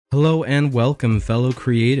Hello and welcome, fellow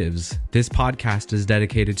creatives. This podcast is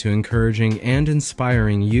dedicated to encouraging and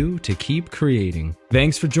inspiring you to keep creating.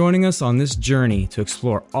 Thanks for joining us on this journey to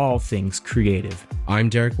explore all things creative. I'm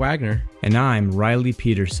Derek Wagner. And I'm Riley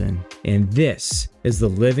Peterson. And this is the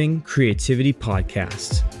Living Creativity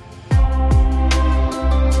Podcast.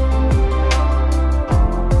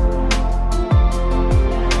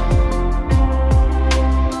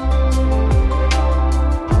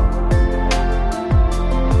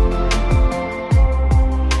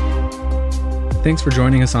 Thanks for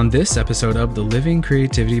joining us on this episode of the Living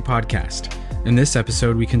Creativity Podcast. In this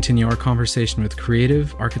episode, we continue our conversation with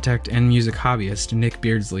creative, architect, and music hobbyist Nic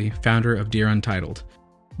Beardsley, founder of Dear Untitled.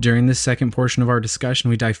 During this second portion of our discussion,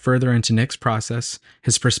 we dive further into Nic's process,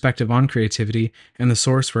 his perspective on creativity, and the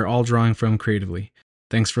source we're all drawing from creatively.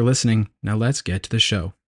 Thanks for listening. Now let's get to the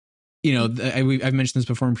show. You know, I've mentioned this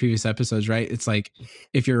before in previous episodes, right? It's like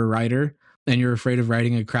if you're a writer and you're afraid of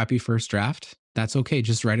writing a crappy first draft, that's okay.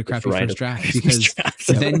 Just write a crappy first draft because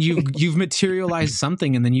then you've materialized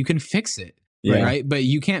something and then you can fix it. Yeah. Right. But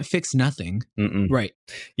you can't fix nothing. Mm-mm. Right.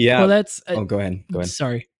 Yeah. Well, that's go ahead.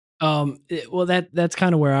 Sorry. Well, that's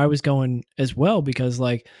kind of where I was going as well, because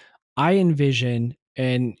like I envision,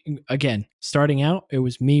 and again, starting out, it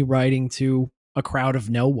was me writing to a crowd of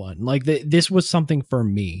no one. Like this was something for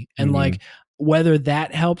me. And like, whether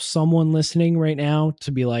that helps someone listening right now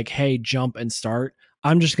to be like, hey, jump and start,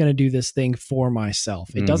 I'm just going to do this thing for myself.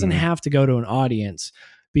 It doesn't have to go to an audience,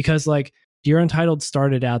 because like Dear Untitled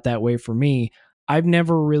started out that way for me. I've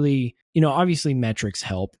never really, obviously metrics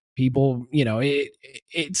help people,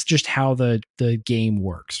 it's just how the game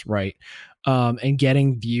works. Right. And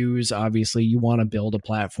getting views, obviously you want to build a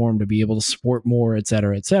platform to be able to support more, et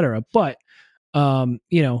cetera, et cetera. But,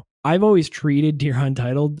 I've always treated Dear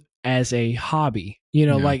Untitled as a hobby,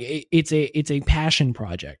 like it's a passion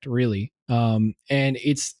project, really. And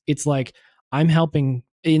it's like I'm helping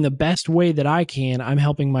in the best way that I can. I'm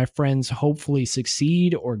helping my friends hopefully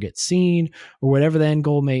succeed or get seen or whatever the end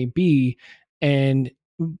goal may be.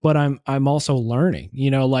 But I'm also learning,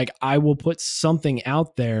 like I will put something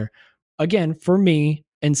out there again for me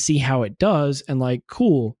and see how it does. And like,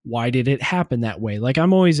 cool, why did it happen that way? Like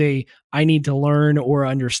I'm always I need to learn or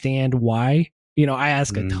understand why. I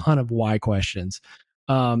ask a ton of why questions.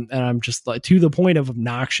 And I'm just like to the point of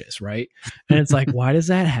obnoxious, right? And it's like, why does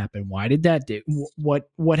that happen? Why did that do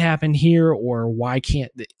what happened here? Or why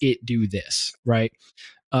can't it do this? Right.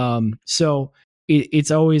 So it's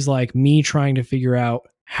always like me trying to figure out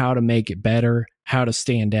how to make it better, how to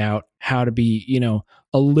stand out, how to be,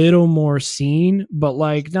 a little more seen, but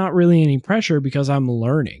like not really any pressure because I'm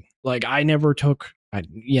learning. Like I never took,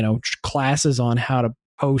 classes on how to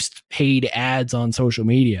post paid ads on social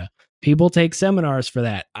media. People take seminars for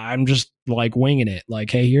that. I'm just like winging it.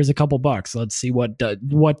 Like, hey, here's a couple bucks. Let's see what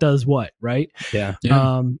does what, right? Yeah.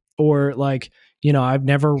 Or like, I've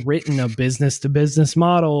never written a business to business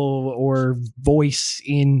model or voice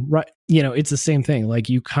in, right. It's the same thing. Like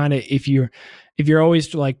you kind of, if you're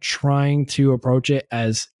always like trying to approach it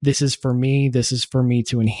as this is for me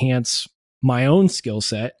to enhance my own skill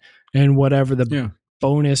set and whatever the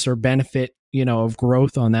bonus or benefit, of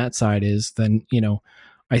growth on that side is, then,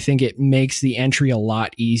 I think it makes the entry a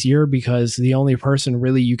lot easier because the only person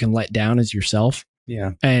really you can let down is yourself.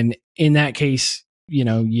 Yeah. And in that case,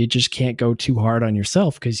 you just can't go too hard on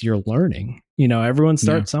yourself because you're learning. Everyone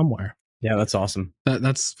starts somewhere. Yeah, that's awesome.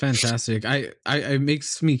 That's fantastic. It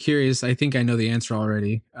makes me curious. I think I know the answer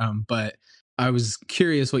already. But I was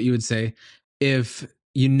curious what you would say if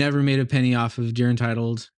you never made a penny off of Dear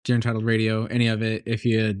Untitled Radio, any of it. If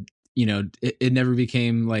you had, it never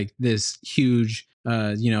became like this huge,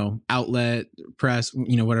 outlet, press,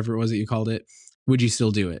 whatever it was that you called it, would you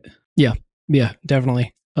still do it? Yeah,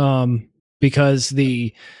 definitely. Because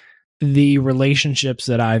the relationships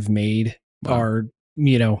that I've made are,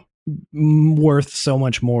 worth so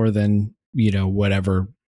much more than, whatever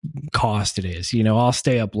cost it is. I'll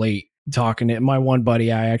stay up late talking to my one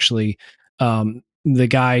buddy. I actually, the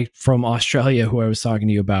guy from Australia who I was talking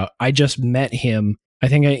to you about, I just met him. I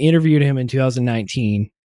think I interviewed him in 2019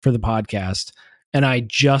 for the podcast. And I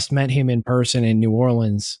just met him in person in New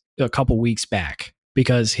Orleans a couple weeks back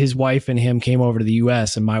because his wife and him came over to the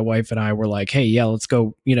US and my wife and I were like, hey, yeah, let's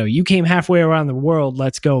go. You came halfway around the world.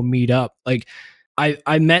 Let's go meet up. Like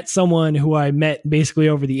I met someone who I met basically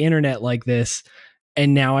over the internet like this.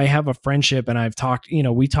 And now I have a friendship and I've talked,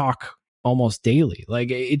 we talk almost daily. Like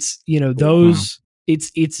it's, it's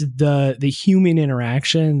the human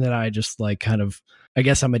interaction that I just like kind of, I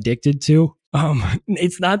guess I'm addicted to.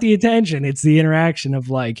 It's not the attention, it's the interaction of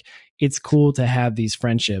like, it's cool to have these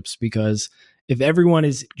friendships because if everyone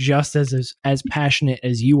is just as passionate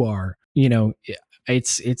as you are,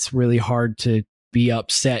 it's really hard to be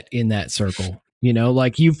upset in that circle.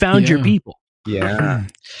 Like you found your people. Yeah.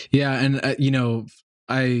 Yeah. And,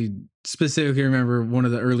 I specifically remember one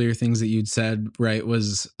of the earlier things that you'd said, right,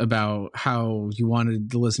 was about how you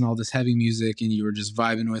wanted to listen to all this heavy music and you were just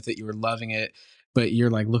vibing with it. You were loving it, but you're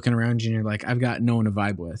like looking around you and you're like, I've got no one to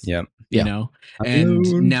vibe with. Yep. And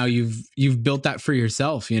now you've built that for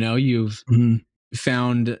yourself. You've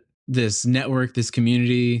found this network, this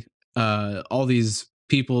community, all these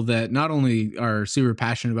people that not only are super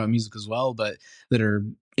passionate about music as well, but that are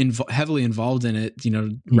heavily involved in it,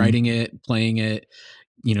 writing it, playing it,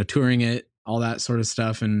 touring it, all that sort of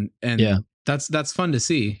stuff. And that's fun to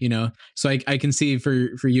see, so I can see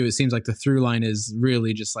for you, it seems like the through line is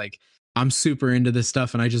really just like, I'm super into this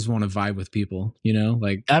stuff and I just want to vibe with people,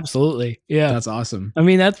 like absolutely. Yeah. That's awesome. I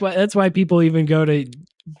mean, that's why people even go to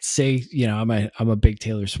say, I'm a big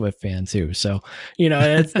Taylor Swift fan too. So,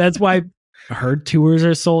 that's why her tours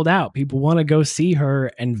are sold out. People want to go see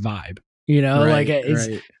her and vibe, right, like it's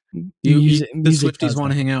right. The Swifties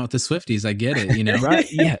want to hang out with the Swifties. I get it, right?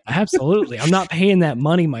 Yeah, absolutely. I'm not paying that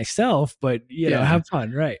money myself, but have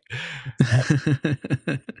fun, right?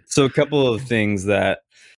 So a couple of things that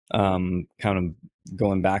kind of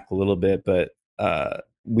going back a little bit, but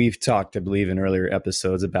we've talked, I believe, in earlier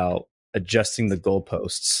episodes about adjusting the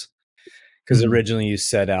goalposts. Because originally you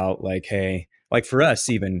set out like, hey, like for us,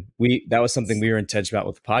 even that was something we were intentional about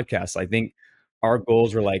with the podcast. I think our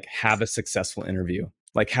goals were like, have a successful interview,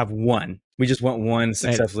 like have one. We just want one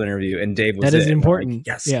successful interview, and Dave was that is important. Like,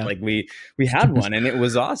 yes, like we had one, and it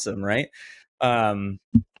was awesome, right? And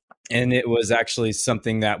it was actually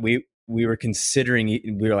something that we were considering.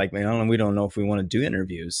 We were like, man, we don't know if we want to do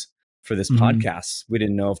interviews for this podcast. We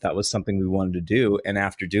didn't know if that was something we wanted to do, and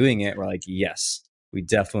after doing it, we're like, yes, we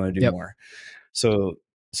definitely want to do more. So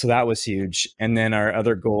that was huge. And then our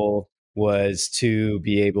other goal was to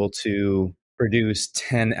be able to produce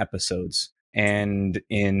 10 episodes. And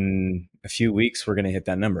in a few weeks, we're going to hit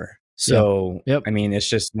that number. So, I mean, it's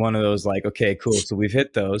just one of those like, okay, cool. So we've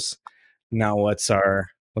hit those. Now what's our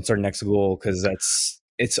next goal? Cause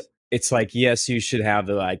it's like, yes, you should have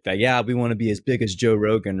the like that. Yeah, we want to be as big as Joe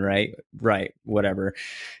Rogan, right? Right. Whatever,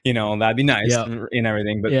 that'd be nice and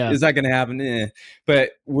everything, but is that going to happen?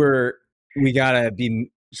 But we gotta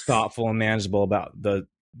be thoughtful and manageable about the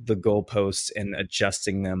goalposts and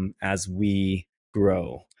adjusting them as we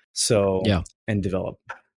grow. So, and develop.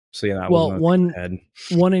 So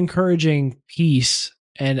one encouraging piece,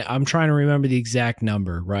 and I'm trying to remember the exact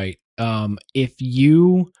number, right? If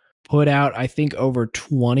you put out, I think, over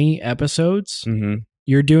 20 episodes,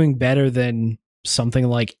 you're doing better than something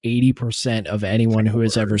like 80% of anyone who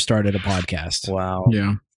has ever started a podcast. Wow.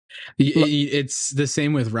 Yeah. It's the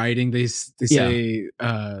same with writing. They say,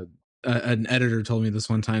 an editor told me this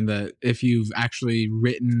one time that if you've actually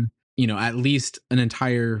written, at least an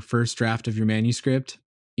entire first draft of your manuscript,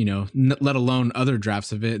 let alone other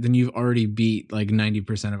drafts of it, then you've already beat like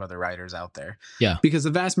 90% of other writers out there. Yeah. Because the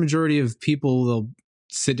vast majority of people, they'll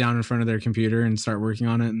sit down in front of their computer and start working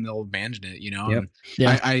on it and they'll abandon it,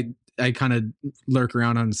 Yep. I kind of lurk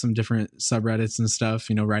around on some different subreddits and stuff,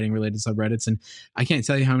 writing related subreddits. And I can't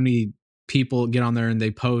tell you how many people get on there and they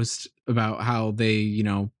post about how they,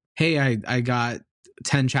 hey, I got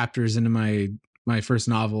 10 chapters into my first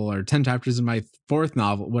novel or 10 chapters in my fourth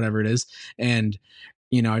novel, whatever it is. And,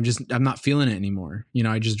 I'm not feeling it anymore.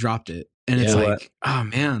 I just dropped it. And it's like, oh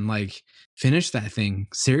man, like finish that thing.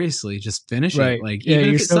 Seriously, just finish it. Like,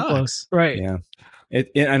 even if it sucks. Close. Right. Yeah.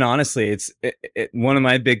 And honestly, it's one of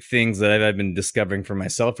my big things that I've been discovering for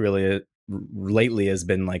myself really lately has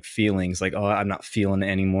been like feelings like, oh, I'm not feeling it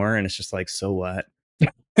anymore. And it's just like, so what?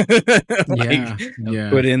 Put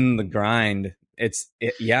in the grind. It's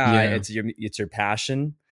your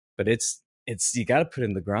passion, but it's you got to put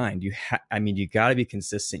in the grind. You got to be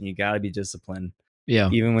consistent. You got to be disciplined. Yeah.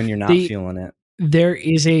 Even when you're not feeling it. There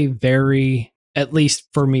is at least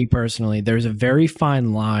for me personally, there's a very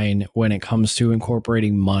fine line when it comes to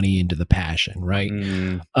incorporating money into the passion, right?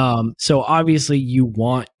 So obviously you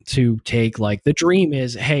want to take like the dream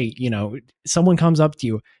is, hey, someone comes up to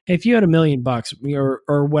you, hey, if you had $1 million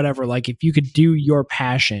or whatever, like if you could do your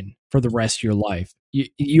passion for the rest of your life,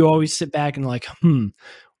 you always sit back and like,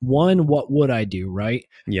 one, what would I do, right?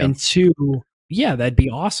 Yeah. And two, that'd be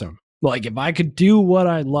awesome. Like if I could do what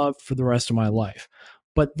I love for the rest of my life.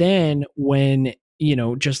 But then when,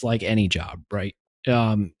 just like any job, right?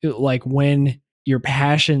 Like when your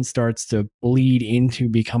passion starts to bleed into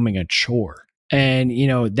becoming a chore and,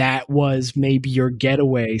 that was maybe your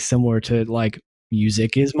getaway, similar to like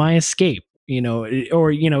music is my escape,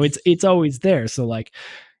 or it's always there. So like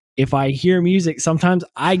if I hear music, sometimes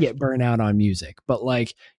I get burnt out on music, but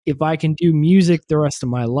like if I can do music the rest of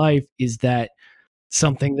my life, is that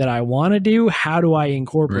something that I want to do? How do I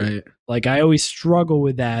incorporate it? Like I always struggle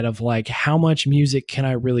with that of like, how much music can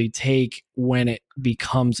I really take when it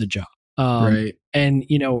becomes a job? And,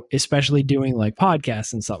 especially doing like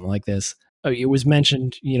podcasts and something like this, it was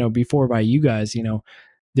mentioned, before by you guys,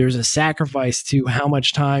 there's a sacrifice to how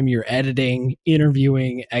much time you're editing,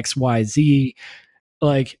 interviewing XYZ.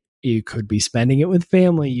 Like you could be spending it with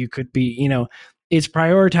family. You could be, it's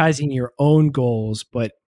prioritizing your own goals,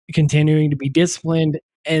 but continuing to be disciplined.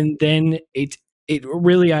 And then it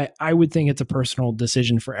really, I would think it's a personal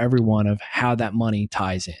decision for everyone of how that money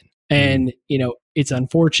ties in. And, it's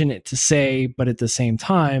unfortunate to say, but at the same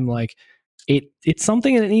time, like it's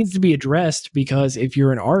something that needs to be addressed, because if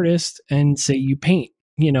you're an artist and say you paint,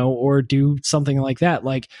 or do something like that,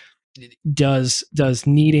 like does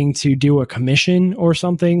needing to do a commission or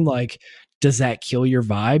something, like does that kill your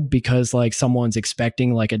vibe because like someone's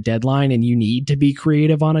expecting like a deadline and you need to be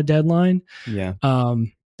creative on a deadline? Yeah.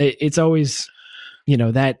 It's always,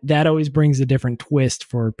 that always brings a different twist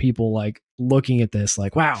for people like looking at this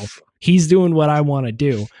like, wow, he's doing what I want to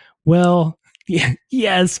do. Well,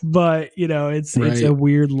 yes, but it's a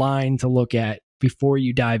weird line to look at before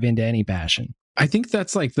you dive into any passion. I think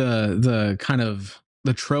that's like the kind of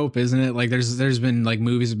the trope, isn't it? Like there's been like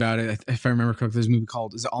movies about it. If I remember correctly, there's a movie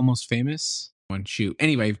called, is it Almost Famous? One shoot.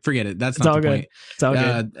 Anyway, forget it. That's not the point. It's all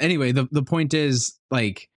good. Anyway, the point is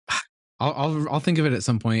like, I'll think of it at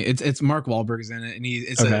some point. It's Mark Wahlberg's in it, and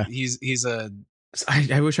he's a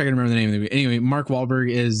I wish I could remember the name of the movie. Anyway, Mark Wahlberg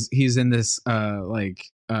he's in this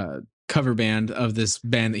cover band of this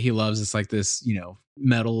band that he loves. It's like this,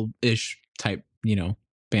 metal-ish type,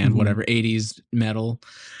 band, whatever, 80s metal,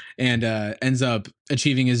 and ends up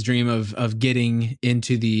achieving his dream of getting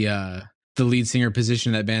into the lead singer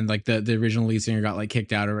position of that band. Like the original lead singer got like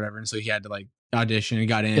kicked out or whatever, and so he had to like audition and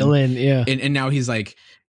got in. Fill in, yeah. And now he's like,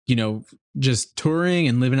 just touring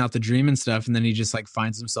and living out the dream and stuff, and then he just like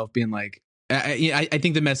finds himself being like, I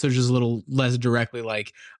think the message is a little less directly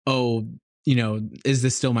like, oh, is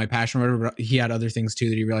this still my passion or whatever? But he had other things too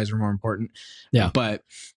that he realized were more important. Yeah. But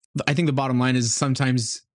I think the bottom line is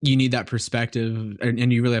sometimes you need that perspective,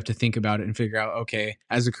 and you really have to think about it and figure out, okay,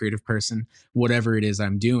 as a creative person, whatever it is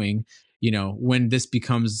I'm doing, when this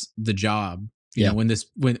becomes the job, when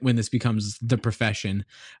this becomes the profession,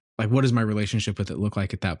 like what does my relationship with it look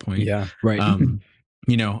like at that point? Yeah. Right.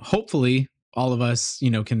 Hopefully all of us,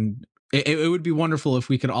 can, it would be wonderful if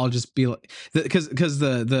we could all just be like, because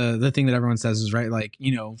the thing that everyone says is right. Like,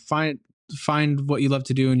 find what you love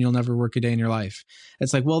to do and you'll never work a day in your life.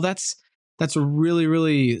 It's like, well, that's a really,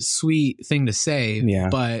 really sweet thing to say. Yeah.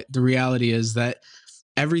 But the reality is that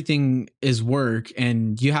everything is work,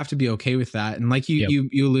 and you have to be okay with that. And like you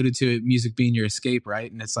alluded to it, music being your escape,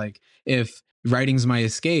 right? And it's like, if writing's my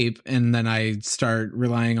escape and then I start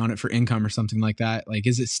relying on it for income or something like that, like,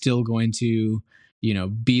 is it still going to,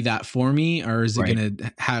 be that for me, or is it going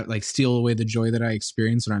to have like steal away the joy that I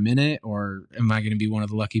experience when I'm in it? Or am I going to be one of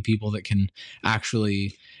the lucky people that can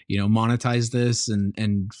actually, monetize this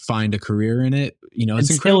and find a career in it?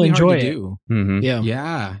 It's incredibly hard to do. Mm-hmm.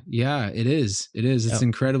 Yeah, it is. It's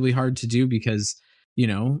incredibly hard to do because,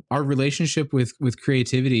 our relationship with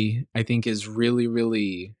creativity, I think, is really,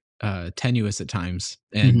 really tenuous at times.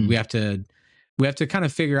 And we have to kind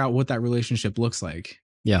of figure out what that relationship looks like.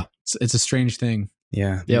 Yeah. It's a strange thing.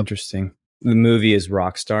 Yeah. Yep. Interesting. The movie is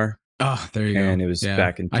Rockstar. Oh, there you go. And it was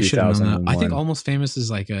back in 2001. I think Almost Famous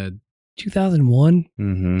is like a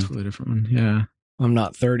 2001. Totally different one. Yeah. I'm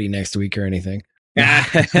not 30 next week or anything. Big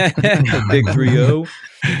 3-0.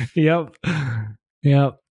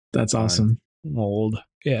 Yep. That's awesome. Old.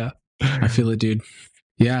 Yeah. I feel it, dude.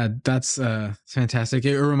 Yeah, that's fantastic.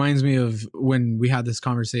 It reminds me of when we had this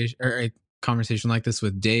conversation, or a conversation like this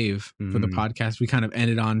with Dave for the podcast. We kind of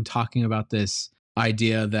ended on talking about this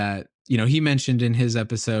idea that, he mentioned in his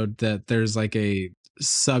episode that there's like a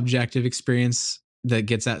subjective experience that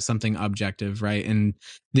gets at something objective, right? And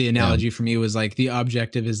the analogy for me was like, the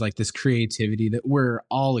objective is like this creativity that we're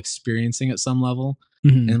all experiencing at some level,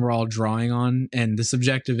 and we're all drawing on. And the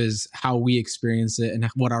subjective is how we experience it and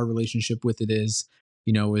what our relationship with it is.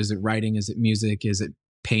 Is it writing? Is it music? Is it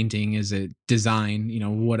painting? Is it design?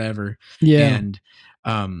 Whatever. Yeah. And,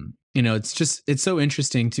 it's so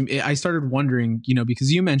interesting to me. I started wondering,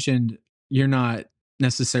 because you mentioned you're not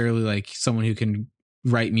necessarily like someone who can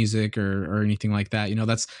write music or anything like that.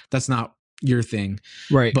 That's not your thing.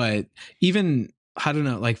 Right. But even, I don't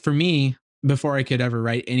know, like for me, before I could ever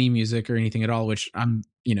write any music or anything at all, which I'm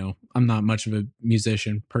not much of a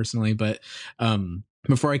musician personally, but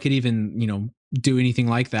before I could even, do anything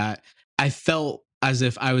like that, I felt as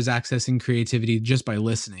if I was accessing creativity just by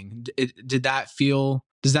listening. Does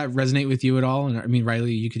that resonate with you at all? And I mean,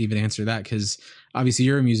 Riley, you could even answer that, because obviously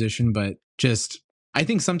you're a musician, but I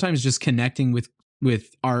think sometimes just connecting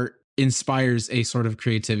with art inspires a sort of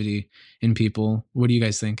creativity in people. What do you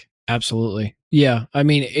guys think? Absolutely. Yeah. I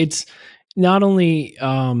mean, it's not only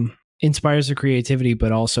inspires the creativity,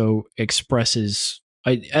 but also expresses,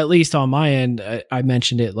 at least on my end, I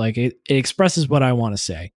mentioned it, like it expresses what I want to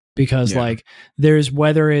say, because like there's,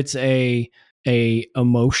 whether it's a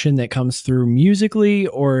emotion that comes through musically,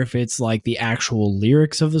 or if it's like the actual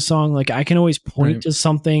lyrics of the song, like I can always point to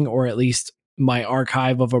something, or at least my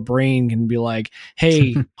archive of a brain can be like,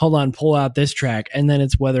 hey, hold on, pull out this track. And then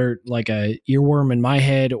it's whether like a earworm in my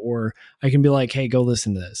head, or I can be like, hey, go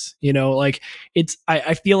listen to this. Like it's,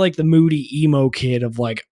 I feel like the moody emo kid of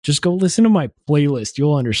like, just go listen to my playlist.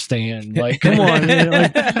 You'll understand. Like, come on, man.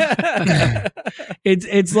 Like,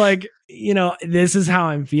 it's like, this is how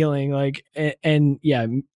I'm feeling. Like, and yeah,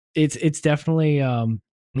 it's definitely,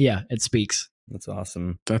 it speaks. That's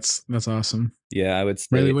awesome. That's awesome. Yeah, I would say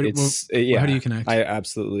really, how do you connect? I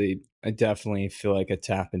definitely feel like I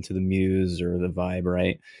tap into the muse or the vibe,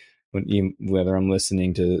 right? Whether I'm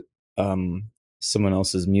listening to someone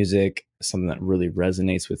else's music, something that really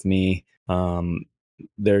resonates with me.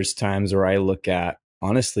 There's times where I look at,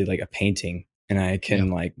 honestly, like a painting, and I can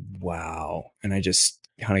like, wow, and I just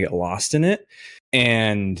kind of get lost in it.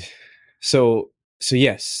 And so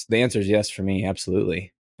yes, the answer is yes for me,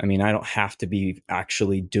 absolutely. I mean, I don't have to be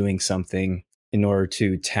actually doing something in order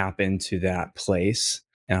to tap into that place.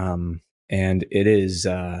 And it is,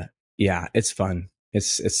 it's fun.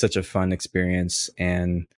 It's such a fun experience.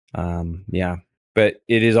 And but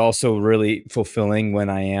it is also really fulfilling when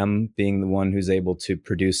I am being the one who's able to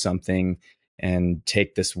produce something and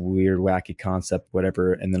take this weird, wacky concept,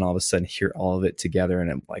 whatever, and then all of a sudden hear all of it together.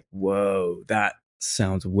 And I'm like, whoa, that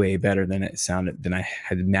sounds way better than I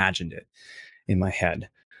had imagined it in my head.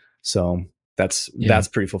 So that's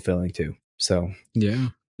pretty fulfilling too. So yeah,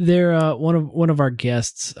 they're one of our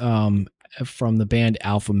guests from the band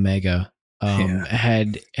Alpha Mega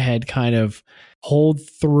had kind of pulled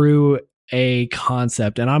through a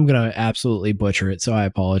concept, and I'm gonna absolutely butcher it, so I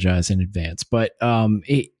apologize in advance. But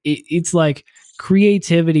it's like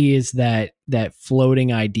creativity is that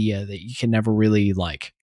floating idea that you can never really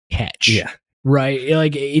like catch. Yeah. Right.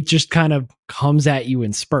 Like it just kind of comes at you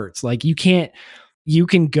in spurts. Like you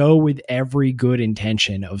can go with every good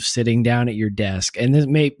intention of sitting down at your desk.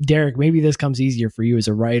 And Derek, maybe this comes easier for you as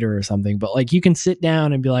a writer or something, but like you can sit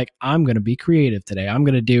down and be like, I'm going to be creative today. I'm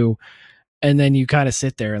going to do, and then you kind of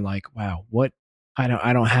sit there and like, wow, what? I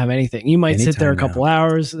don't have anything. You might sit there a couple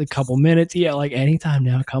hours, a couple minutes. Yeah. Like anytime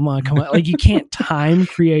now, come on. Like you can't time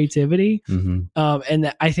creativity. Mm-hmm.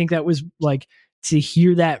 And I think that was like, to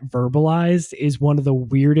hear that verbalized is one of the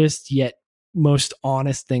weirdest yet most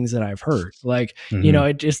honest things that I've heard. Like,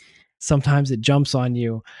 it just, sometimes it jumps on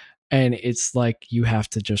you and it's like, you have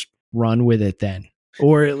to just run with it then,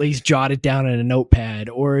 or at least jot it down in a notepad.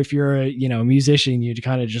 Or if you're a, musician, you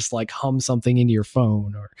kind of just like hum something into your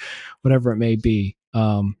phone or whatever it may be.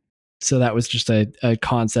 So that was just a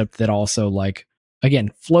concept that also, like, again,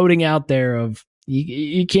 floating out there of,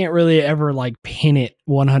 you can't really ever like pin it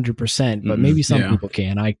 100%, but maybe some people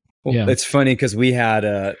can. It's funny because we had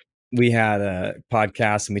a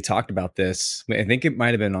podcast and we talked about this. I think it might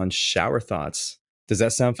have been on Shower Thoughts. Does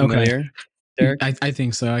that sound familiar, Derek? I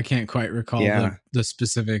think so. I can't quite recall the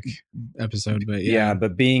specific episode, but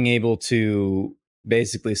but being able to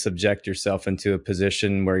basically subject yourself into a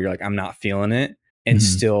position where you're like, I'm not feeling it, and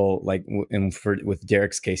still like, and with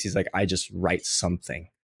Derek's case, he's like, I just write something.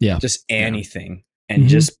 Yeah. Just anything. And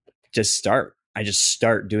just start. I just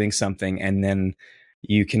start doing something, and then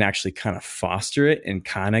you can actually kind of foster it and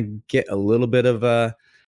kind of get a little bit of a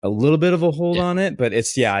hold on it. But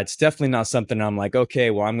it's definitely not something I'm like, okay,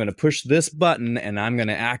 well, I'm going to push this button and I'm going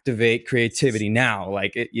to activate creativity now.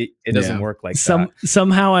 Like it doesn't work like that.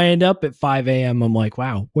 Somehow I end up at 5 a.m. I'm like,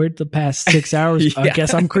 wow, where'd the past 6 hours? I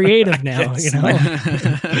guess I'm creative now. I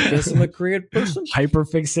guess I'm a creative person. Hyper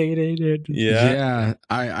fixated. Yeah.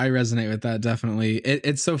 I resonate with that. Definitely.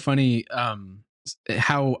 It's so funny.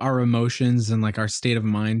 How our emotions and like our state of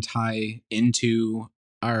mind tie into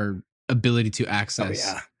our ability to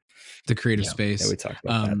access the creative space. Yeah, we talked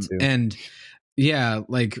about that too. And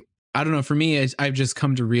like, I don't know, for me, I've just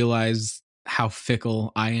come to realize how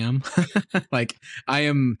fickle I am. Like I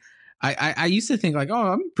am I used to think like,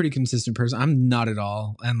 oh, I'm a pretty consistent person. I'm not at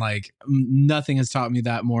all. And like nothing has taught me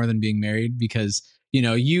that more than being married, because, you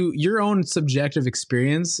know, your own subjective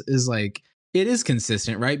experience is like, it is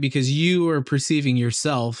consistent, right? Because you are perceiving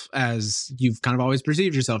yourself as you've kind of always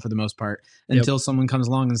perceived yourself for the most part, until someone comes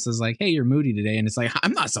along and says like, hey, you're moody today. And it's like,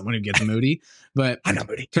 I'm not someone who gets moody, but I'm not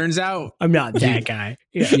moody. Turns out I'm not that guy.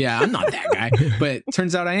 Yeah, I'm not that guy, but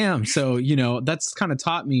turns out I am. So, you know, that's kind of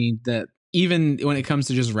taught me that even when it comes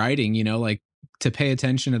to just writing, you know, like to pay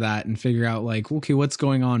attention to that and figure out like, okay, what's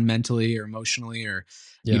going on mentally or emotionally or,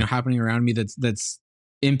 you know, happening around me that's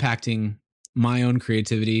impacting my own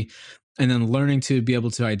creativity, and then learning to be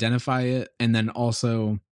able to identify it, and then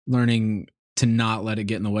also learning to not let it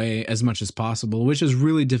get in the way as much as possible, which is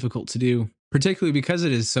really difficult to do, particularly because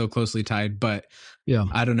it is so closely tied. But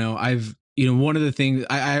I don't know. You know, one of the things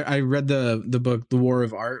I read the book, The War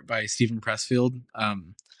of Art by Stephen Pressfield.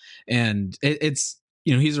 And it's,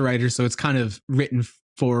 you know, he's a writer, so it's kind of written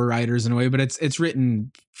for writers in a way, but it's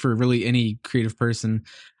written for really any creative person.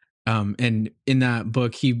 And in that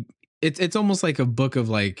book, it's almost like a book of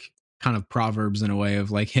like kind of proverbs in a way, of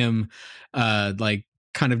like him, like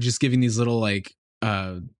kind of just giving these little like,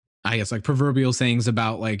 I guess like proverbial sayings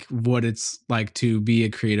about like what it's like to be a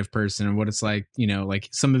creative person and what it's like, you know, like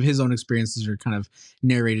some of his own experiences are kind of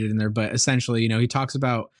narrated in there, but essentially, you know, he talks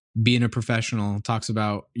about being a professional, talks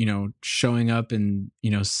about, you know, showing up and, you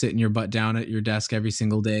know, sitting your butt down at your desk every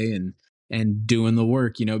single day and doing the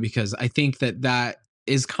work, you know, because I think that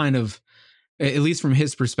is kind of, at least from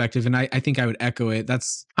his perspective, and I think I would echo it,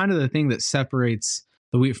 that's kind of the thing that separates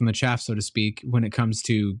the wheat from the chaff, so to speak, when it comes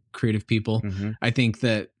to creative people. I think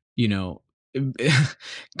that, you know,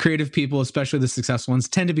 creative people, especially the successful ones,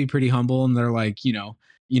 tend to be pretty humble, and they're like, you know,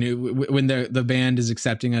 when the band is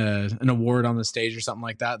accepting an award on the stage or something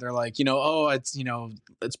like that, they're like, you know, oh, it's, you know,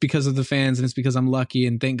 it's because of the fans and it's because I'm lucky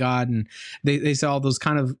and thank God. And they say all those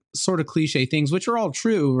kind of sort of cliche things, which are all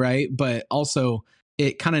true, right? But also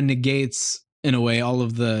it kind of negates in a way all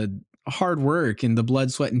of the hard work and the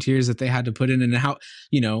blood, sweat, and tears that they had to put in, and how,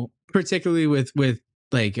 you know, particularly with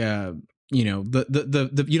like you know,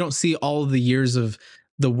 the you don't see all of the years of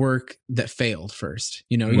the work that failed first.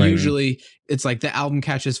 You know, usually it's like the album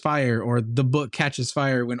catches fire or the book catches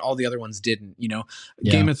fire when all the other ones didn't. You know,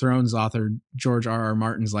 Game of Thrones author George R.R.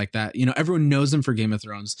 Martin's like that. You know, everyone knows him for Game of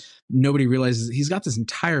Thrones. Nobody realizes he's got this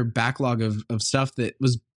entire backlog of stuff that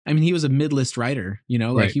was, I mean, he was a mid-list writer, you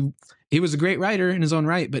know, like he was a great writer in his own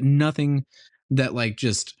right, but nothing that like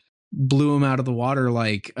just blew him out of the water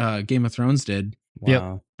like Game of Thrones did.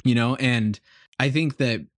 Wow. You know, and I think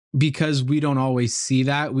that because we don't always see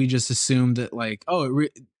that, we just assume that like, oh,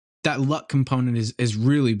 that luck component is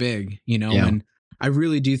really big, you know, and I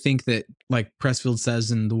really do think that, like Pressfield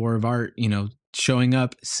says in The War of Art, you know, showing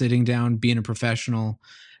up, sitting down, being a professional,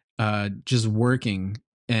 just working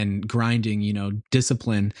and grinding, you know,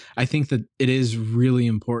 discipline. I think that it is really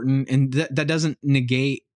important, and that doesn't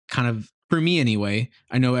negate, kind of, for me anyway,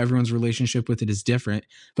 I know everyone's relationship with it is different,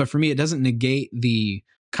 but for me, it doesn't negate the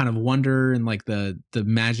kind of wonder and like the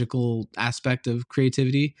magical aspect of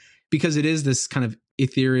creativity, because it is this kind of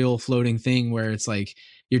ethereal floating thing where it's like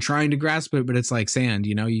you're trying to grasp it, but it's like sand,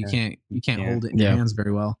 you know, you can't hold it in your hands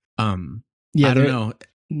very well. I don't know.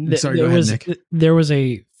 Sorry, go ahead, Nick. There was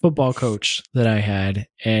a football coach that I had,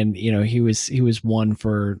 and you know, he was one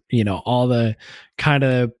for, you know, all the kind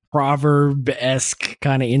of proverb-esque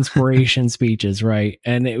kind of inspiration speeches, right?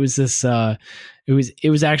 And it was this it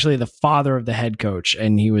was actually the father of the head coach,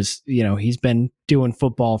 and he was, you know, he's been doing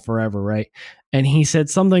football forever, right? And he said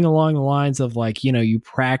something along the lines of like, you know, you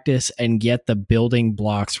practice and get the building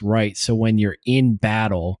blocks right, so when you're in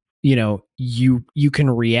battle, you know, you can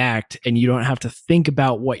react and you don't have to think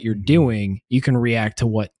about what you're doing. You can react to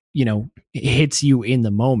what, you know, hits you in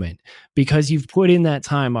the moment, because you've put in that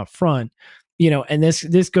time up front, you know. And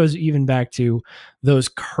this goes even back to those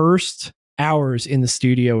cursed hours in the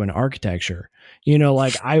studio and architecture, you know,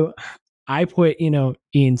 like I put, you know,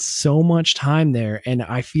 in so much time there, and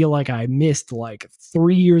I feel like I missed like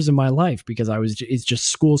 3 years of my life because it's just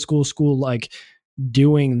school, like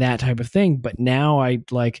doing that type of thing. But now I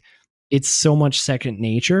like, it's so much second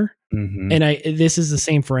nature. And this is the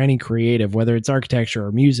same for any creative, whether it's architecture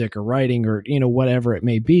or music or writing or, you know, whatever it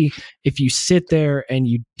may be. If you sit there and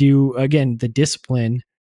you do, again, the discipline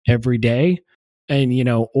every day, and, you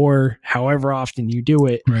know, or however often you do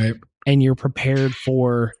it, right, and you're prepared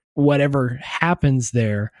for whatever happens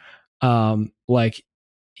there, like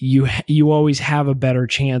you always have a better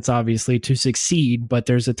chance, obviously, to succeed, but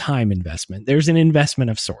there's a time investment. There's an investment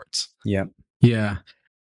of sorts. Yeah.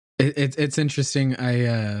 It's interesting.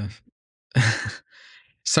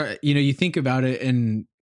 Sorry, you know, you think about it, and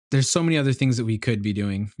there's so many other things that we could be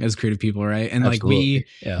doing as creative people, right? And Absolutely.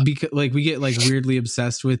 we get like weirdly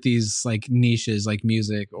obsessed with these like niches like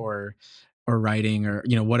music or writing or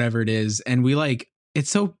whatever it is, and we like it's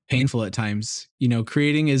so painful at times.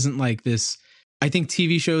 Creating isn't like this. I think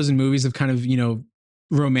TV shows and movies have kind of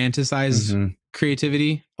romanticized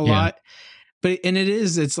creativity a lot, but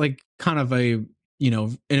it's like kind of a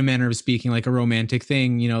in a manner of speaking, like a romantic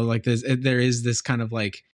thing. Like there is this kind of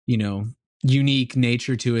like unique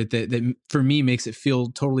nature to it that for me makes it feel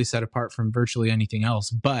totally set apart from virtually anything else.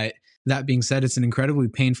 But that being said, it's an incredibly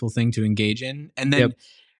painful thing to engage in, and then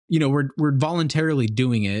we're voluntarily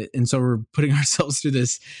doing it, and so we're putting ourselves through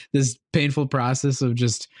this painful process of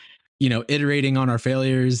just iterating on our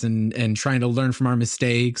failures and trying to learn from our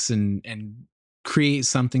mistakes and create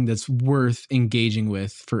something that's worth engaging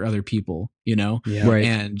with for other people. Right.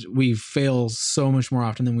 And we fail so much more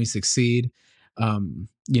often than we succeed.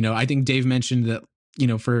 I think Dave mentioned that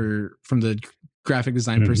from the graphic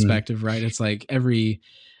design perspective, right? It's like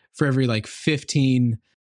for every like 15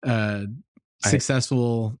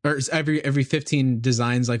 successful, or every 15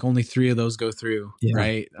 designs, like only 3 of those go through,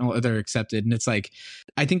 right? They're accepted. And it's like,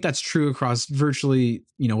 I think that's true across virtually,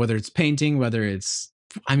 whether it's painting, whether it's,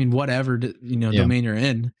 whatever, domain you're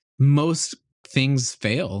in, most things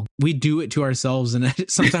fail. We do it to ourselves. And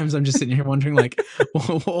sometimes I'm just sitting here wondering like,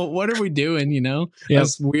 well, what are we doing?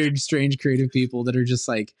 Us weird, strange, creative people that are just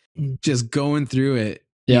like, just going through it,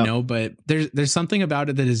 but there's something about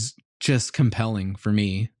it that is just compelling for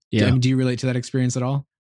me. Yeah. Do you relate to that experience at all?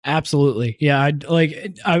 Absolutely. Yeah.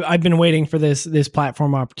 I've been waiting for this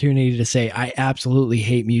platform opportunity to say, I absolutely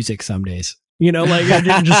hate music some days,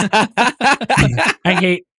 I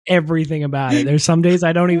hate everything about it. There's some days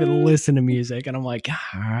I don't even listen to music and I'm like,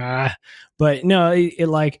 but no,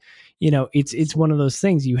 it's one of those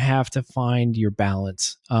things you have to find your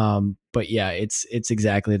balance. But yeah, it's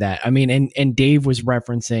exactly that. I mean, and Dave was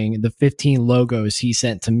referencing the 15 logos he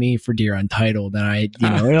sent to me for Dear Untitled. And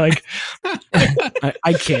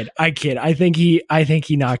I kid. I think he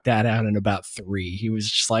knocked that out in about 3. He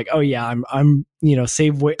was just like, oh yeah, I'm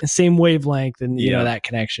same wavelength and that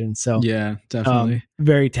connection. So yeah, definitely.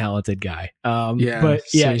 Very talented guy. But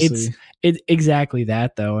yeah, seriously. it's exactly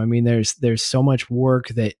that though. I mean, there's so much work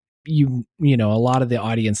that a lot of the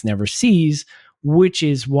audience never sees, which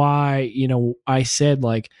is why, I said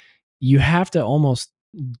like, you have to almost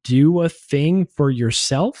do a thing for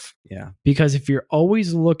yourself. Yeah. Because if you're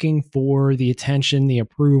always looking for the attention, the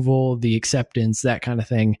approval, the acceptance, that kind of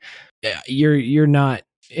thing, you're not,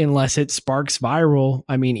 unless it sparks viral.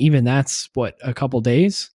 I mean, even that's what, a couple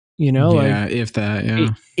days, if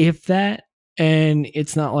that, and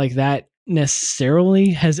it's not like that necessarily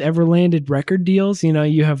has ever landed record deals.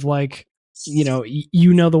 You have like,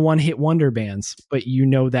 the one hit wonder bands, but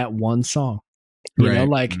that one song,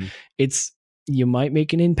 it's, you might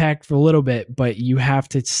make an impact for a little bit, but you have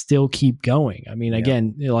to still keep going. I mean,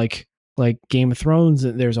 again, like Game of Thrones,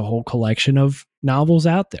 there's a whole collection of novels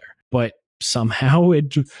out there, but somehow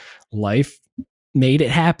life made it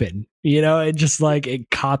happen. It just like, it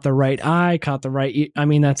caught the right eye, I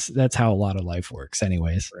mean, that's how a lot of life works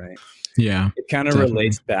anyways. Right. Yeah. It kind of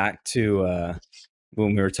relates back to,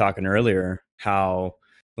 when we were talking earlier, how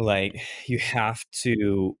like you have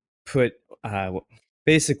to put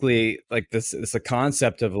basically like this is a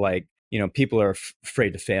concept of like, people are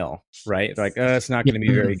afraid to fail, right? Like, it's not going to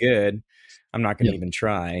be very good. I'm not going to even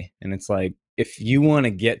try. And it's like, if you want to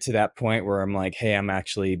get to that point where I'm like, hey, I'm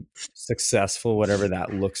actually successful, whatever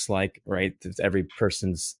that looks like, right? Every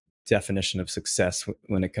person's definition of success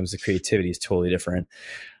when it comes to creativity is totally different.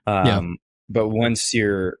 But once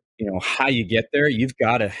you're, how you get there, you've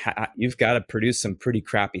got to produce some pretty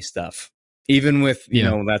crappy stuff. Even with,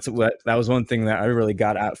 that was one thing that I really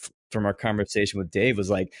got out from our conversation with Dave was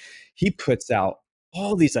like, he puts out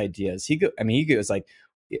all these ideas. He goes like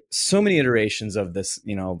so many iterations of this,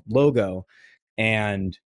 logo.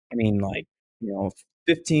 And I mean, like,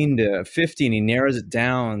 15 to 15, he narrows it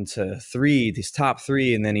down to 3, these top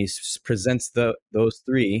 3. And then he presents those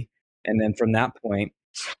 3. And then from that point,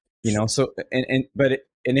 but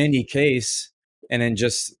in any case, and then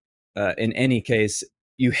just in any case,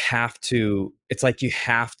 it's like you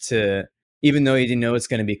have to, even though you didn't know it's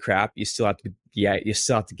going to be crap, you still have to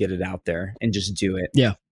get it out there and just do it.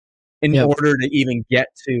 Yeah. In order to even get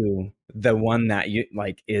to the one that you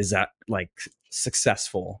like is like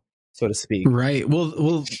successful, so to speak. Right.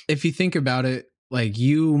 Well, if you think about it, like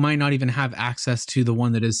you might not even have access to the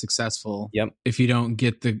one that is successful. Yep. If you don't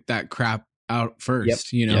get that crap out first,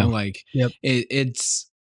 it's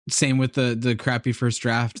same with the crappy first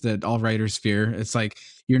draft that all writers fear. It's like,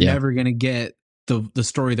 you're never going to get the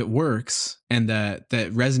story that works and that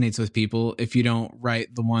resonates with people if you don't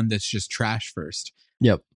write the one that's just trash first.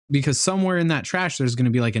 Yep. Because somewhere in that trash there's going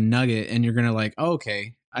to be like a nugget, and you're going to like, oh,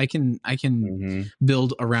 okay, I can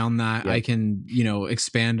build around that. Yep. I can,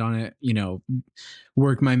 expand on it,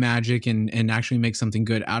 work my magic and actually make something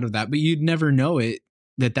good out of that. But you'd never know it,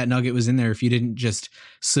 that nugget was in there, if you didn't just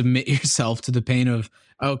submit yourself to the pain of,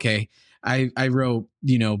 okay, I wrote,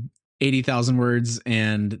 80,000 words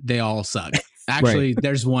and they all suck. Actually,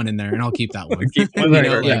 there's one in there and I'll keep that one.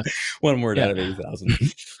 One word out of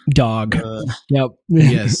 80,000. Dog. Yep.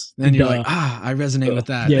 Yes. And you're like, I resonate with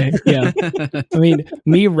that. Yeah. I mean,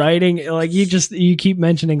 me writing, like you keep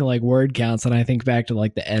mentioning like word counts, and I think back to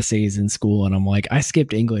like the essays in school, and I'm like, I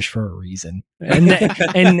skipped English for a reason.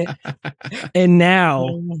 And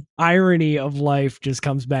now irony of life just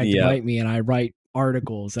comes back to bite me, and I write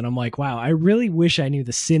articles, and I'm like, wow, I really wish I knew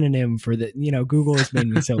the synonym for the, Google has made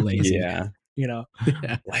me so lazy. Yeah.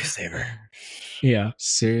 Lifesaver. Yeah.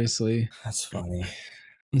 Seriously. That's funny.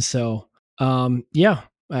 So, yeah,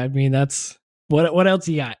 I mean, that's what else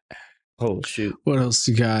you got? Oh shoot. What else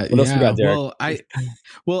you got? What else you got, Derek?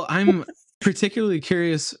 Well, I'm particularly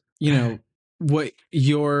curious, what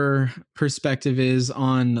your perspective is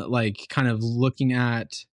on like kind of looking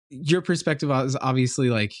at your perspective is obviously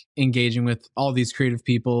like engaging with all these creative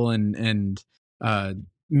people and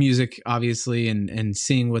music, obviously, and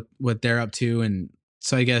seeing what they're up to. And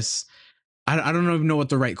so I guess I don't even know what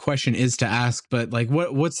the right question is to ask, but like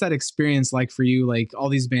what's that experience like for you? Like all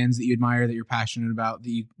these bands that you admire, that you're passionate about, that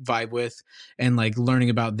you vibe with, and like learning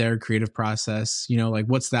about their creative process, like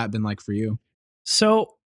what's that been like for you?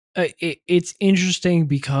 So it's interesting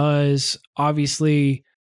because obviously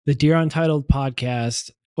the Dear Untitled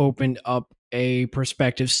podcast opened up a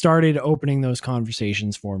perspective, started opening those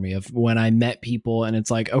conversations for me of when I met people, and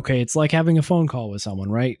it's like, okay, it's like having a phone call with someone,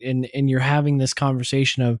 right? And you're having this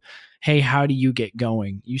conversation of, hey, how do you get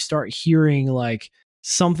going? You start hearing like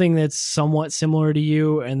something that's somewhat similar to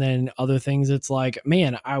you, and then other things it's like,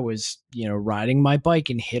 man, I was, riding my bike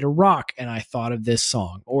and hit a rock and I thought of this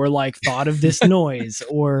song, or like thought of this noise,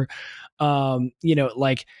 or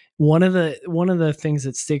like one of the things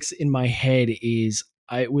that sticks in my head is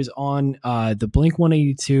I was on the Blink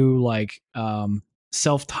 182 like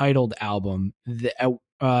self-titled album. No,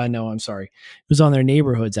 I'm sorry. It was on their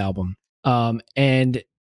Neighborhoods album. And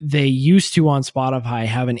they used to on Spotify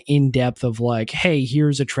have an in-depth of like, hey,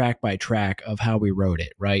 here's a track by track of how we wrote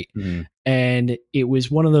it, right? Mm-hmm. And it was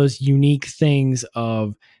one of those unique things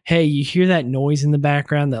of, hey, you hear that noise in the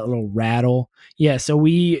background, that little rattle? Yeah, so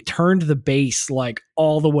we turned the bass like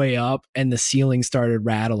all the way up and the ceiling started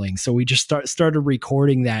rattling. So we just started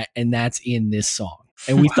recording that, and that's in this song.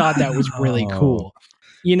 And we thought that was really cool.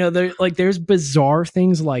 There's bizarre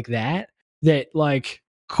things like that like,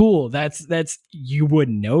 cool, that's you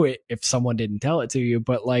wouldn't know it if someone didn't tell it to you,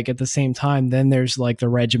 but like at the same time, then there's like the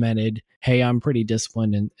regimented, hey, I'm pretty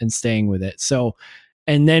disciplined and staying with it. So,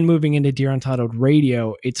 and then moving into Dear Untitled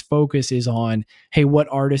Radio, its focus is on, hey, what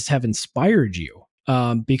artists have inspired you?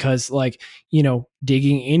 Because like,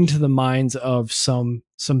 digging into the minds of some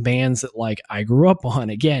bands that like I grew up on,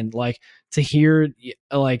 again, like to hear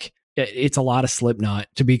like, it's a lot of Slipknot,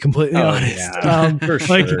 to be completely honest. Yeah, for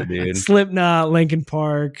sure, dude. Slipknot, Linkin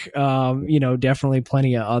Park, definitely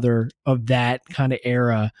plenty of other of that kind of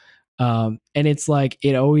era. And it's like,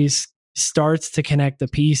 it always starts to connect the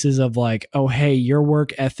pieces of like, oh, hey, your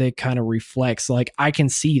work ethic kind of reflects, like, I can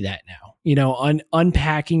see that now,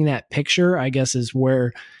 unpacking that picture, I guess, is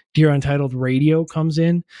where Dear Untitled Radio comes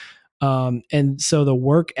in. And so the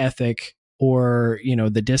work ethic, or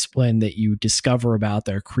the discipline that you discover about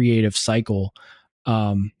their creative cycle,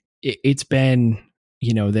 it's been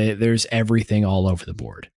there's everything all over the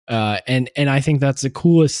board, and I think that's the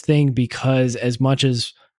coolest thing, because as much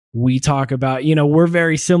as we talk about, we're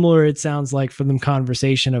very similar, it sounds like, from the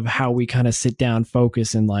conversation of how we kind of sit down,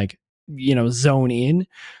 focus, and like zone in.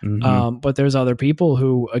 Mm-hmm. But there's other people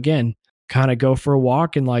who, again, kind of go for a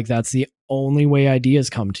walk, and like that's the only way ideas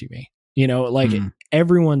come to me.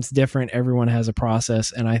 Everyone's different. Everyone has a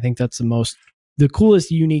process. And I think that's the coolest,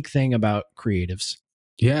 unique thing about creatives.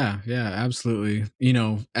 Yeah, absolutely.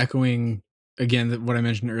 Echoing again what I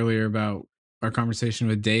mentioned earlier about our conversation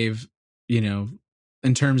with Dave,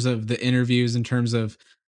 in terms of the interviews, in terms of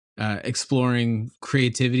exploring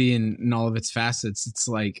creativity and all of its facets, it's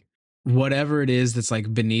like whatever it is that's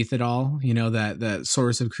like beneath it all, that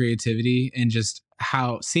source of creativity, and just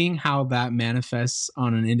seeing how that manifests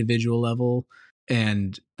on an individual level.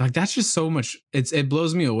 And like, that's just so much, it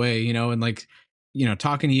blows me away, and like,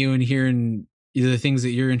 talking to you and hearing the things that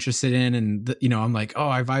you're interested in, and I'm like, oh,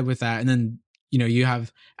 I vibe with that. And then you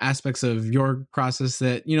have aspects of your process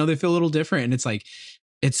that, they feel a little different. And it's like,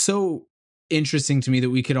 it's so interesting to me that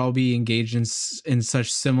we could all be engaged in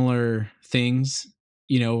such similar things.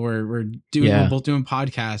 We're both doing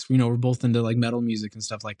podcasts, we're both into like metal music and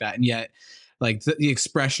stuff like that. And yet like the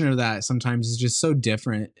expression of that sometimes is just so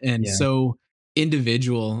different and so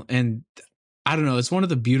individual. And I don't know, it's one of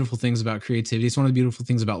the beautiful things about creativity. It's one of the beautiful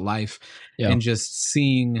things about life, and just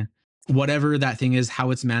seeing whatever that thing is,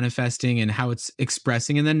 how it's manifesting and how it's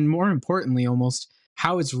expressing. And then more importantly, almost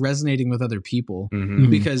how it's resonating with other people.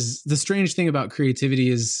 Because the strange thing about creativity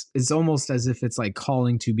is it's almost as if it's like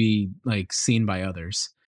calling to be like seen by others,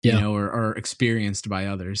 or experienced by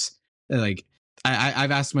others. Like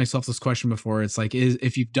I've asked myself this question before. It's like,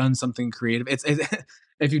 if you've done something creative,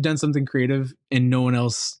 if you've done something creative and no one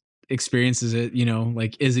else experiences it,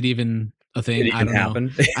 like, is it even a thing? I don't know.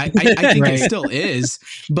 I think it still is,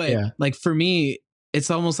 but like for me, it's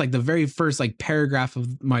almost like the very first like paragraph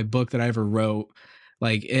of my book that I ever wrote.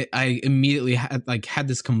 Like I immediately had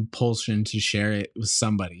this compulsion to share it with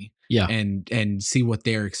somebody, and see what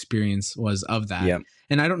their experience was of that.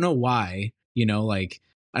 And I don't know why, like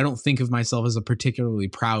I don't think of myself as a particularly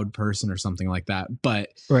proud person or something like that, but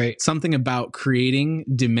something about creating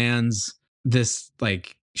demands this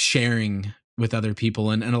like sharing with other people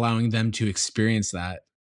and allowing them to experience that.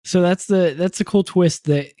 So that's the cool twist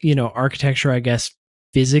that, architecture, I guess,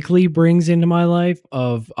 physically brings into my life.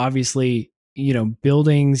 Of obviously,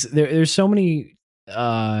 buildings, there's so many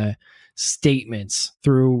statements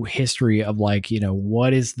through history of like,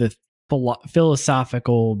 what is the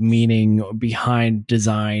philosophical meaning behind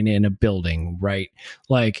design in a building, right?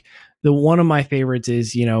 Like one of my favorites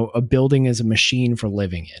is, a building is a machine for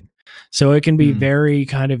living in. So it can be very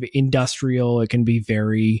kind of industrial, it can be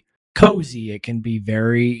very cozy, it can be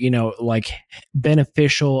very, like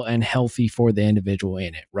beneficial and healthy for the individual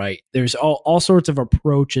in it, right? There's all sorts of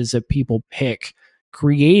approaches that people pick,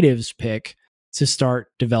 creatives pick, to start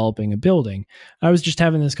developing a building. I was just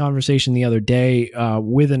having this conversation the other day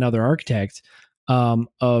with another architect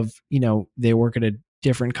of, they work at a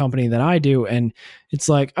different company than I do. And it's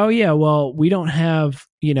like, oh yeah, well, we don't have,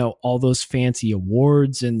 all those fancy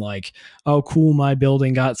awards and like, oh cool, my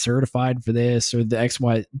building got certified for this or the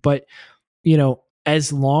XY. But,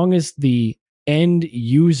 as long as the end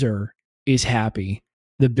user is happy,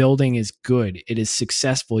 the building is good, it is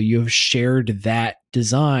successful, you have shared that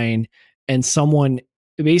design, and someone,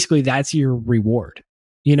 basically that's your reward.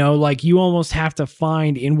 Like you almost have to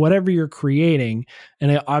find in whatever you're creating.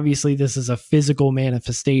 And obviously this is a physical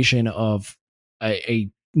manifestation of a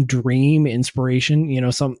dream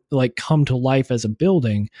inspiration, some like come to life as a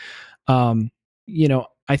building.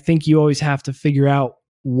 I think you always have to figure out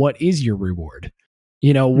what is your reward,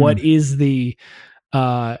 what is the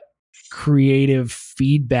creative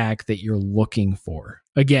feedback that you're looking for.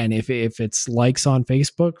 Again, if it's likes on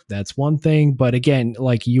Facebook, that's one thing. But again,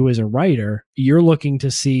 like you as a writer, you're looking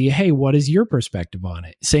to see, hey, what is your perspective on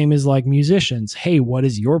it? Same as like musicians. Hey, what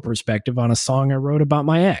is your perspective on a song I wrote about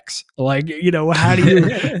my ex? Like, how do you,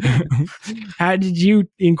 how did you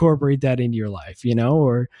incorporate that into your life? I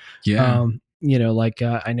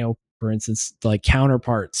know, for instance, like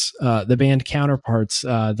Counterparts, the band Counterparts,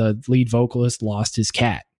 the lead vocalist lost his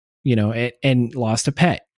cat, and lost a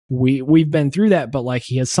pet. We've been through that, but like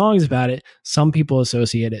he has songs about it. Some people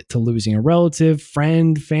associate it to losing a relative,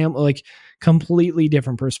 friend, family, like completely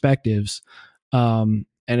different perspectives. And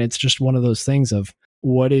it's just one of those things of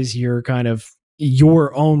what is your kind of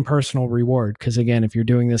your own personal reward? Because again, if you're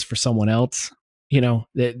doing this for someone else,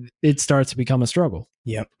 it starts to become a struggle.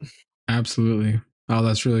 Yep. Absolutely. Oh,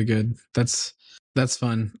 that's really good. That's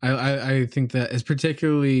fun. I think that is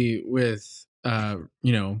particularly with,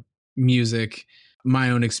 music.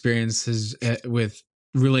 My own experiences with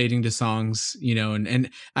relating to songs,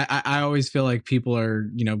 and I always feel like people are,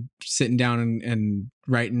 sitting down and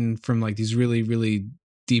writing from like these really, really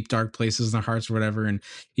deep, dark places in their hearts or whatever. And,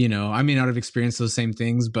 I may not have experienced those same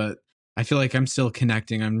things, but I feel like I'm still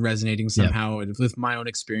connecting. I'm resonating somehow with my own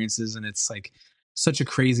experiences. And it's like such a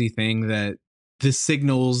crazy thing that the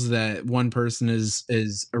signals that one person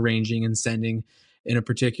is arranging and sending in a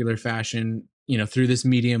particular fashion, through this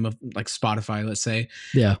medium of like Spotify, let's say,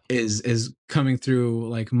 is coming through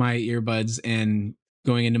like my earbuds and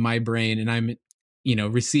going into my brain, and I'm,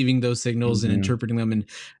 receiving those signals and interpreting them in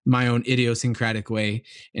my own idiosyncratic way.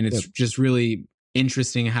 And it's just really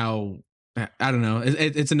interesting how, I don't know,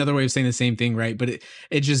 it's another way of saying the same thing, right? But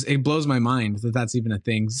it blows my mind that that's even a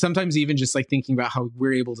thing. Sometimes even just like thinking about how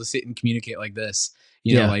we're able to sit and communicate like this,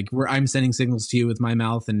 You know, Yeah. like where I'm sending signals to you with my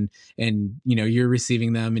mouth, and you know, you're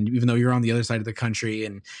receiving them, and even though you're on the other side of the country,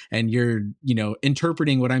 and you're, you know,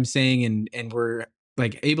 interpreting what I'm saying, and we're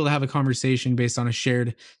like able to have a conversation based on a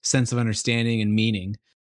shared sense of understanding and meaning.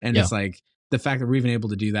 And Yeah. it's like the fact that we're even able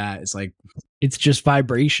to do that, it's like It's just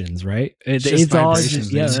vibrations, right? It's just all vibrations,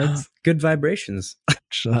 just, yeah, man. that's Good vibrations.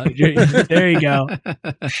 there you go.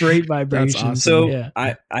 Great vibrations. That's awesome. So yeah.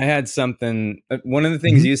 I had something. One of the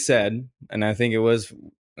things Mhm. you said, and I think it was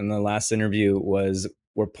in the last interview, was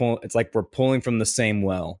it's like we're pulling from the same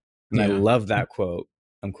well, and I Yeah. love that quote.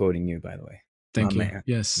 I'm quoting you, by the way. Thank My you. man.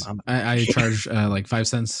 Yes, My I charge like 5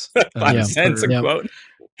 cents. 5 Yeah. cents a per- Yep. quote.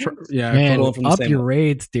 yeah, Man, Pulling from the up same your well.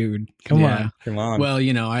 rates, dude. Come yeah. on. Come on. Well,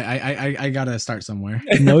 you know, I gotta start somewhere.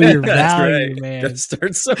 Know your That's value, right. man. Gotta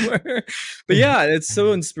start somewhere. But yeah, it's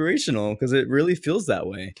so inspirational because it really feels that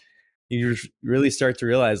way. You really start to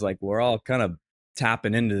realize like we're all kind of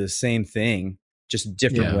tapping into the same thing, just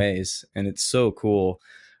different Yeah. ways, and it's so cool.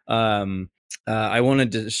 I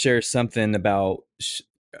wanted to share something about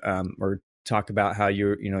or talk about how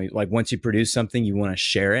you're, you know, like once you produce something, you want to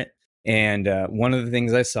share it. And one of the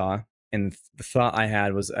things I saw and the thought I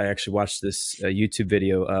had was I actually watched this YouTube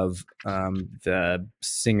video of the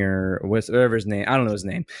singer, whatever his name, I don't know his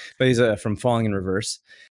name, but he's from Falling in Reverse.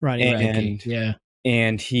 Ronnie Radke. Yeah.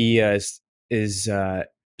 And he is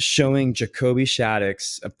showing Jacoby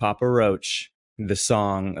Shaddix of Papa Roach the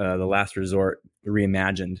song "The Last Resort"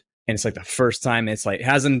 reimagined, and it's like the first time it's like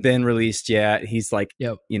hasn't been released yet. He's like,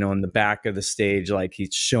 Yep. you know, in the back of the stage, like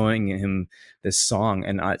he's showing him this song,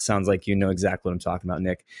 and it sounds like you know exactly what I'm talking about,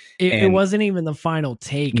 Nick. It wasn't even the final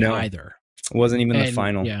take either. It wasn't even the And,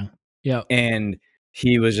 final. Yeah. Yeah. And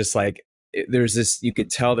he was just like, there's this, you could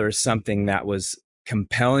tell there was something that was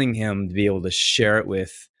compelling him to be able to share it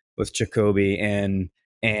with Jacoby. And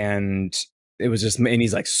it was just, and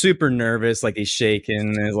he's like super nervous, like he's shaking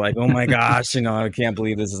and is like, oh my gosh, you know, I can't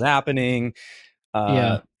believe this is happening.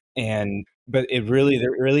 Yeah. But there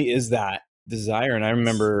really is that desire. And I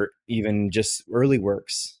remember even just early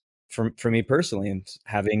works for me personally, and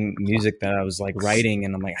having music that I was like writing,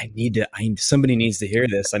 and I'm like, somebody needs to hear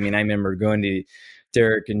this. I mean, I remember going to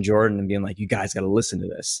Derek and Jordan and being like, you guys got to listen to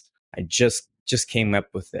this. I just came up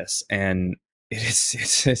with this, and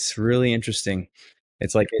it's really interesting.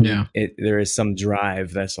 It's like there is some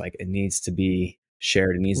drive that's like it needs to be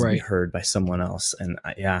shared, it needs to be heard by someone else, and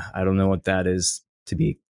I don't know what that is, to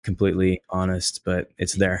be completely honest, but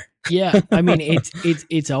it's there. Yeah, I mean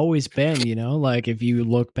it's always been, you know, like if you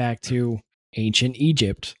look back to ancient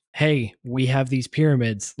Egypt, hey, we have these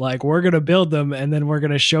pyramids, like we're gonna build them and then we're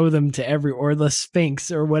gonna show them to or the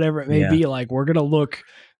Sphinx or whatever it may be, like we're gonna look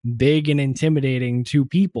big and intimidating to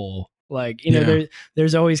people, like, you know,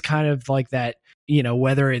 there's always kind of like that, you know,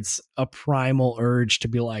 whether it's a primal urge to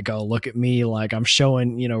be like, oh, look at me, like I'm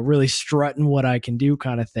showing, you know, really strutting what I can do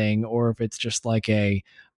kind of thing, or if it's just like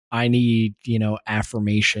I need, you know,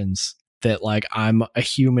 affirmations that like I'm a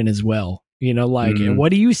human as well, you know, like, and what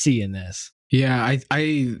do you see in this? Yeah,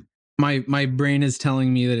 my brain is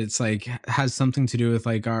telling me that it's like has something to do with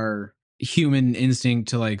like our human instinct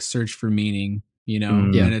to like search for meaning, you know,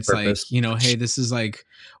 and it's purpose. Like, you know, hey, this is like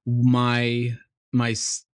my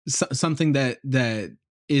something that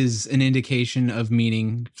is an indication of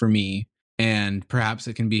meaning for me, and perhaps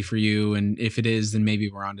it can be for you, and if it is, then maybe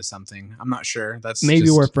we're onto something. I'm not sure. That's maybe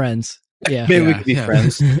we're friends. Yeah, maybe we could be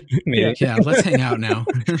friends. Maybe. Yeah, let's hang out now.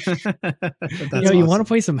 Yo, you want to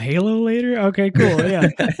play some Halo later? Okay, cool. Yeah,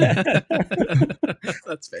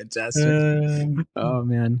 that's fantastic. Oh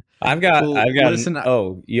man, I've got. Listen,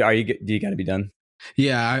 do you got to be done?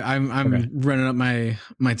 Yeah, I'm okay. Running up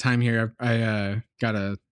my time here. I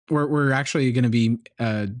gotta. We're actually going to be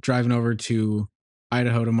driving over to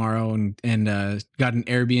Idaho tomorrow, and got an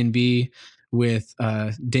Airbnb with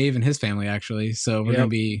Dave and his family actually. So we're gonna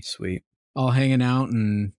be sweet, all hanging out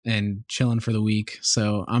and chilling for the week.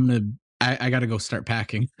 So I got to go start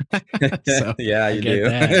packing. So yeah, you do.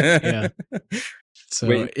 That. Yeah. So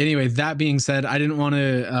anyway, that being said, I didn't want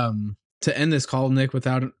to end this call, Nick,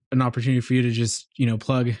 without an opportunity for you to just, you know,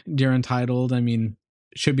 plug Dear Untitled. I mean,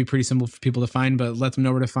 it should be pretty simple for people to find, but let them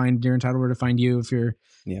know where to find Dear Untitled, where to find you if you're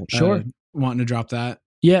wanting to drop that.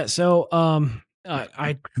 Yeah. So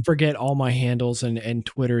I forget all my handles and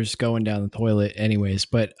Twitter's going down the toilet anyways,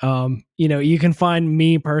 but you know, you can find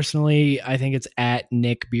me personally. I think it's at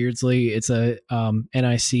Nic Beardsley. It's a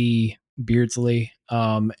NIC Beardsley.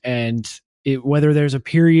 And whether there's a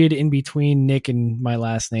period in between Nick and my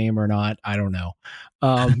last name or not, I don't know.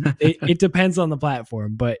 It depends on the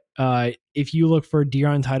platform, but if you look for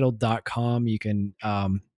dearuntitled.com, you can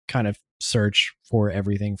kind of search for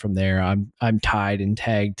everything from there. I'm tied and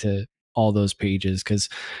tagged to all those pages, because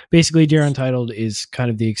basically Dear Untitled is kind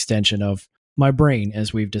of the extension of my brain,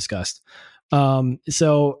 as we've discussed.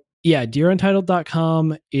 So yeah,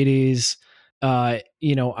 dearuntitled.com. It is,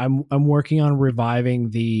 I'm working on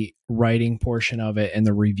reviving the writing portion of it and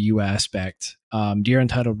the review aspect. Dear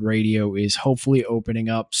Untitled Radio is hopefully opening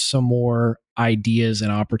up some more ideas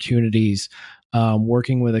and opportunities,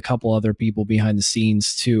 working with a couple other people behind the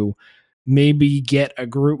scenes to maybe get a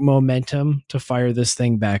group momentum to fire this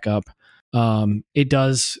thing back up.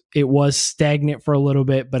 It was stagnant for a little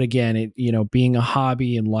bit, but again, being a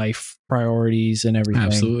hobby and life priorities and everything.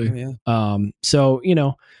 Absolutely. So,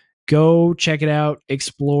 go check it out,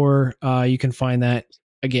 explore. You can find that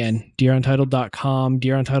again, dearuntitled.com.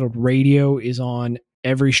 Dear Untitled Radio is on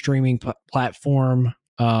every streaming platform,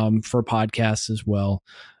 for podcasts as well.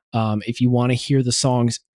 If you want to hear the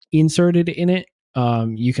songs inserted in it,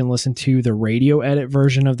 you can listen to the radio edit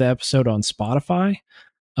version of the episode on Spotify.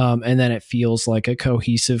 And then it feels like a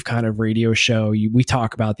cohesive kind of radio show. We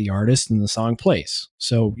talk about the artist and the song plays.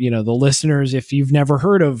 So, the listeners, if you've never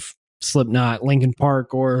heard of Slipknot, Linkin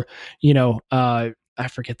Park, or, I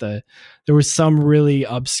forget there was some really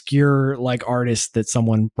obscure like artist that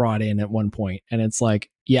someone brought in at one point. And it's like,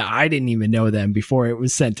 yeah, I didn't even know them before it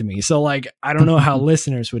was sent to me. So like, I don't know how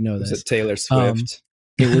listeners would know this. Was it Taylor Swift?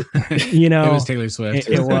 It was, it was Taylor Swift.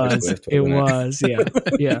 It was. Yeah.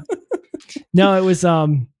 Yeah. No, it was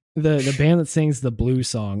the band that sings the blue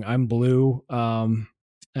song, I'm Blue. And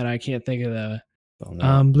I can't think of the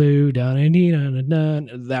I'm blue,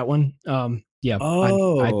 that one. Yeah.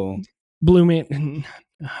 Oh, Blue Man,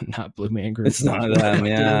 not Blue Man Group. It's not them,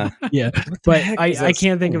 yeah. Yeah. But I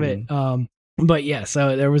can't think of it. But yeah,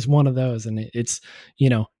 so there was one of those, and it's,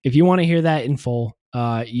 if you want to hear that in full,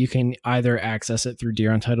 you can either access it through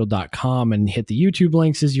dearuntitled.com and hit the YouTube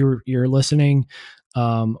links as you're listening,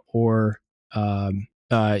 or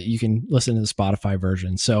you can listen to the Spotify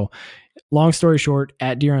version. So long story short,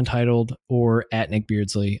 at Dear Untitled or at Nic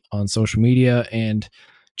Beardsley on social media, and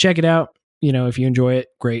check it out. If you enjoy it,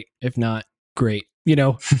 great. If not, great.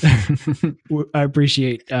 I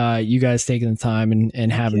appreciate you guys taking the time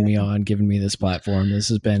and having me on, giving me this platform. This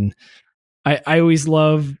has been, I always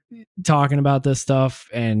love talking about this stuff,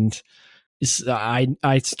 and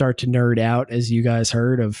I start to nerd out, as you guys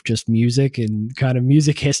heard, of just music and kind of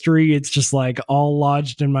music history. It's just like all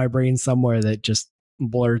lodged in my brain somewhere that just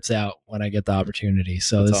blurts out when I get the opportunity.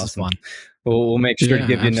 So that's awesome. Is fun. Well, we'll make sure to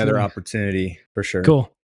give you another opportunity for sure.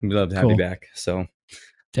 Cool. We'd love to have you back. So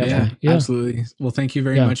definitely. Yeah, absolutely. Well, thank you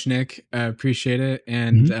very much, Nic. I appreciate it.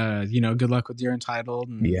 And, good luck with Dear Untitled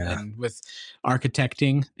and with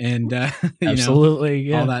architecting and,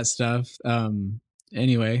 absolutely. all that stuff.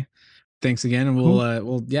 Anyway, thanks again. And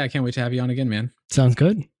I can't wait to have you on again, man. Sounds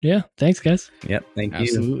good. Yeah. Thanks, guys. Yep. Thank you.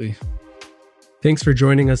 Absolutely. Thanks for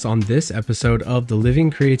joining us on this episode of the Living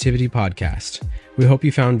Creativity Podcast. We hope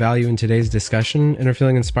you found value in today's discussion and are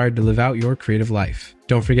feeling inspired to live out your creative life.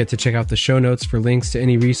 Don't forget to check out the show notes for links to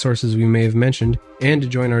any resources we may have mentioned, and to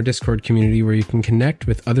join our Discord community where you can connect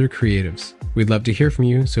with other creatives. We'd love to hear from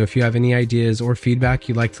you, so if you have any ideas or feedback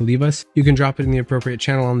you'd like to leave us, you can drop it in the appropriate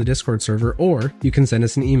channel on the Discord server, or you can send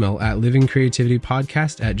us an email at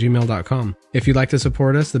livingcreativitypodcast@gmail.com. If you'd like to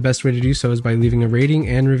support us, the best way to do so is by leaving a rating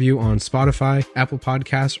and review on Spotify, Apple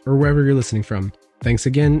Podcasts, or wherever you're listening from. Thanks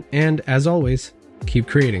again, and as always, keep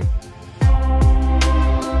creating.